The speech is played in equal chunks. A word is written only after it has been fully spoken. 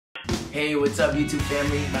Hey, what's up YouTube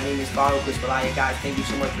family? My name is Faro Kusbalaya. Guys, thank you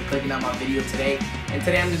so much for clicking on my video today. And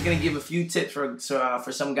today I'm just going to give a few tips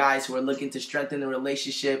for some guys who are looking to strengthen the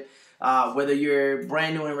relationship. Whether you're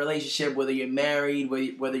brand new in a relationship, whether you're married,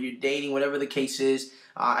 whether you're dating, whatever the case is,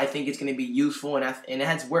 I think it's going to be useful, and it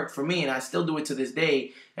has worked for me, and I still do it to this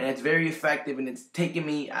day, and it's very effective, and it's taken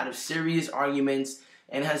me out of serious arguments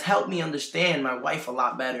and has helped me understand my wife a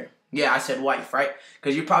lot better. Yeah, I said wife, right?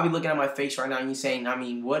 Because you're probably looking at my face right now and you're saying, I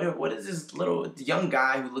mean, what does this little young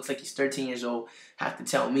guy who looks like he's 13 years old have to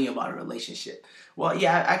tell me about a relationship? Well,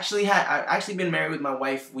 yeah, I actually been married with my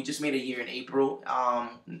wife. We just made a year in April,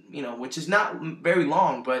 which is not very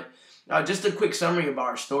long, but just a quick summary about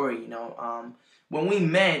our story, when we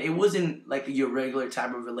met, it wasn't like your regular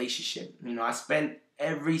type of relationship. I spent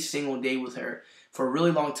every single day with her for a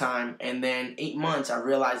really long time, and then 8 months I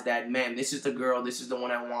realized that, man, this is the girl, this is the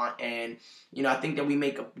one I want, and I think that we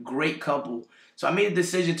make a great couple. So I made a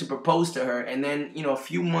decision to propose to her, and then a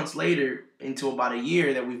few months later, into about a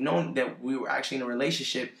year that we've known that we were actually in a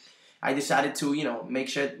relationship, I decided to make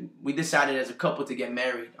sure we decided as a couple to get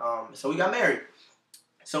married. So we got married.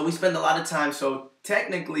 So we spent a lot of time. So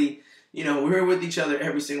technically, we were with each other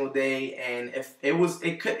every single day, and if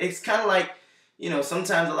it's kind of like,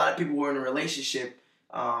 sometimes a lot of people who are in a relationship,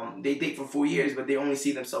 they date for 4 years, but they only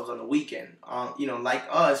see themselves on the weekend. Like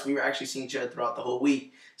us, we were actually seeing each other throughout the whole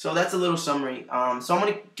week. So that's a little summary. So I'm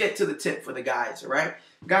going to get to the tip for the guys, all right?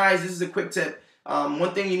 Guys, this is a quick tip.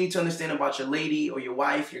 One thing you need to understand about your lady or your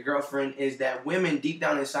wife, your girlfriend, is that women deep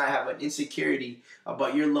down inside have an insecurity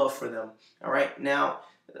about your love for them, all right? Now,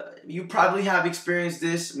 you probably have experienced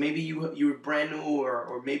this. Maybe you're brand new,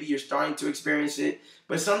 or maybe you're starting to experience it.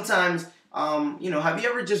 But sometimes, have you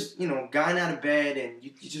ever just gotten out of bed and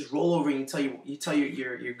you just roll over and you tell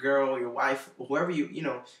your girl, your wife, whoever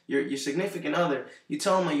your significant other, you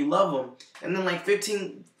tell them that you love them, and then like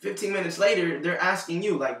 15 minutes later they're asking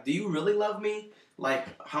you, like, do you really love me? Like,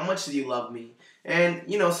 how much do you love me? And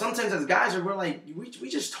sometimes as guys, we're like, we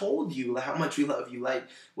just told you how much we love you. Like,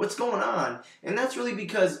 what's going on? And that's really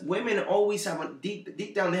because women always have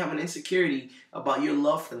deep down, they have an insecurity about your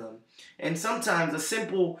love for them. And sometimes a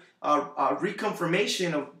simple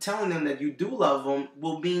reconfirmation of telling them that you do love them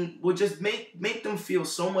will just make them feel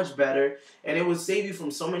so much better, and it will save you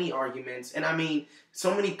from so many arguments, and I mean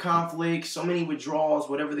so many conflicts, so many withdrawals,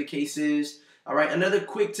 whatever the case is. All right, another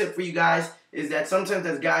quick tip for you guys is that sometimes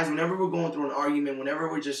as guys, whenever we're going through an argument, whenever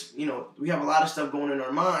we're just, we have a lot of stuff going in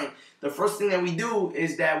our mind, the first thing that we do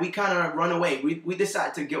is that we kind of run away. We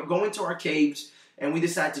decide to go into our caves, and we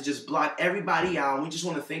decide to just block everybody out, and we just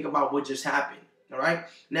want to think about what just happened, all right?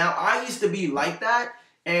 Now, I used to be like that,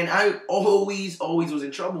 and I always was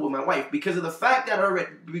in trouble with my wife because of the fact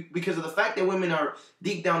that women are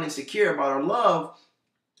deep down insecure about our love.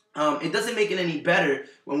 It doesn't make it any better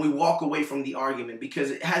when we walk away from the argument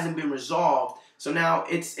because it hasn't been resolved. So now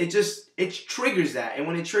it triggers that, and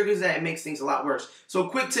when it triggers that, it makes things a lot worse. So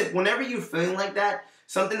quick tip, whenever you're feeling like that,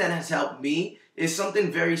 something that has helped me is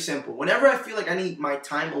something very simple. Whenever I feel like I need my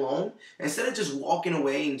time alone, instead of just walking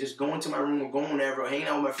away and just going to my room or going wherever or hanging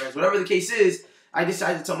out with my friends, whatever the case is, I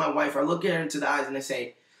decide to tell my wife, I look at her into the eyes and I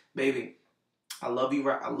say, baby, I love you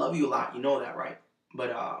a lot. You know that, right?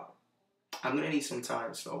 But I'm gonna need some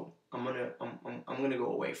time, so I'm gonna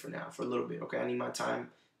go away for now for a little bit. Okay, I need my time,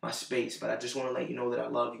 my space, but I just want to let you know that I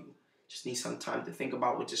love you. Just need some time to think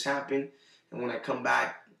about what just happened, and when I come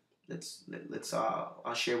back,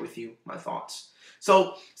 I'll share with you my thoughts.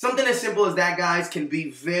 So something as simple as that, guys, can be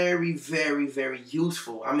very, very, very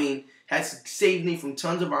useful. I mean, has saved me from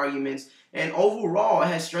tons of arguments, and overall, it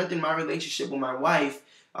has strengthened my relationship with my wife.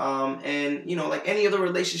 And like any other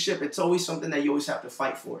relationship, it's always something that you always have to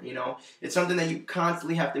fight for. It's something that you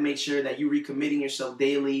constantly have to make sure that you're recommitting yourself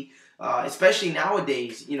daily. Especially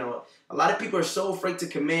nowadays, a lot of people are so afraid to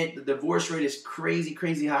commit. The divorce rate is crazy,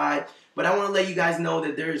 crazy high. But I want to let you guys know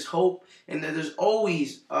that there is hope, and that there's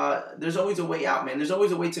always a way out, man. There's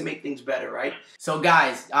always a way to make things better, right? So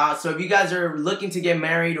guys, so if you guys are looking to get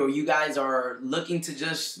married, or you guys are looking to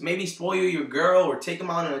just maybe spoil your girl or take them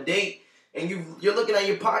out on a date, and you're looking at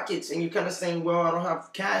your pockets and you're kind of saying, well, I don't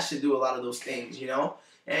have cash to do a lot of those things,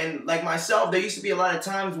 And like myself, there used to be a lot of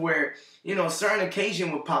times where, a certain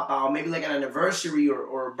occasion would pop out, maybe like an anniversary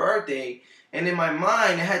or a birthday, and in my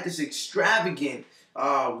mind, I had this extravagant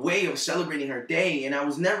way of celebrating her day, and I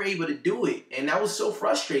was never able to do it, and that was so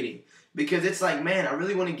frustrating because it's like, man, I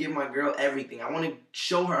really want to give my girl everything. I want to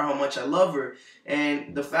show her how much I love her,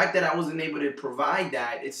 and the fact that I wasn't able to provide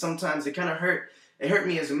that, sometimes it kind of hurt. it hurt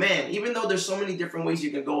me as a man. Even though there's so many different ways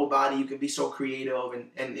you can go about it, you can be so creative,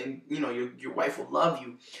 and you know, your wife will love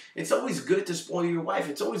you. It's always good to spoil your wife.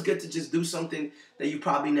 It's always good to just do something that you've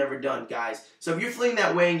probably never done, guys. So if you're feeling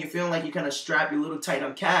that way and you're feeling like you're kind of strapped, you're a little tight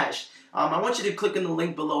on cash, I want you to click on the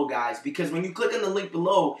link below, guys, because when you click on the link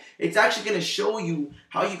below, it's actually going to show you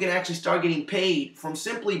how you can actually start getting paid from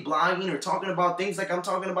simply blogging or talking about things like I'm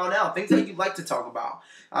talking about now, things that you like to talk about.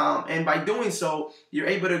 And by doing so, you're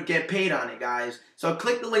able to get paid on it, guys. So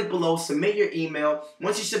click the link below, submit your email.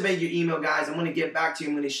 Once you submit your email, guys, I'm going to get back to you.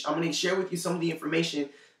 I'm going to share with you some of the information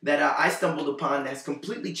that I stumbled upon that's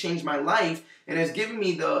completely changed my life and has given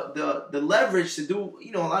me the leverage to do,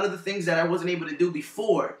 you know, a lot of the things that I wasn't able to do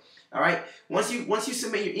before. All right. Once you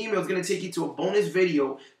submit your email, it's going to take you to a bonus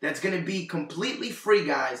video that's going to be completely free,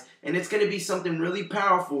 guys, and it's going to be something really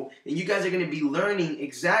powerful. And you guys are going to be learning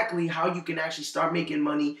exactly how you can actually start making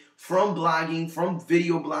money from blogging, from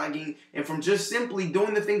video blogging, and from just simply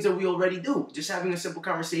doing the things that we already do. Just having a simple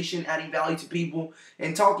conversation, adding value to people,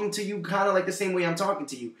 and talking to you kind of like the same way I'm talking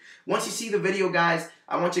to you. Once you see the video, guys,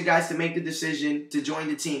 I want you guys to make the decision to join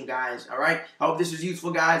the team, guys. All right. I hope this was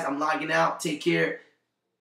useful, guys. I'm logging out. Take care.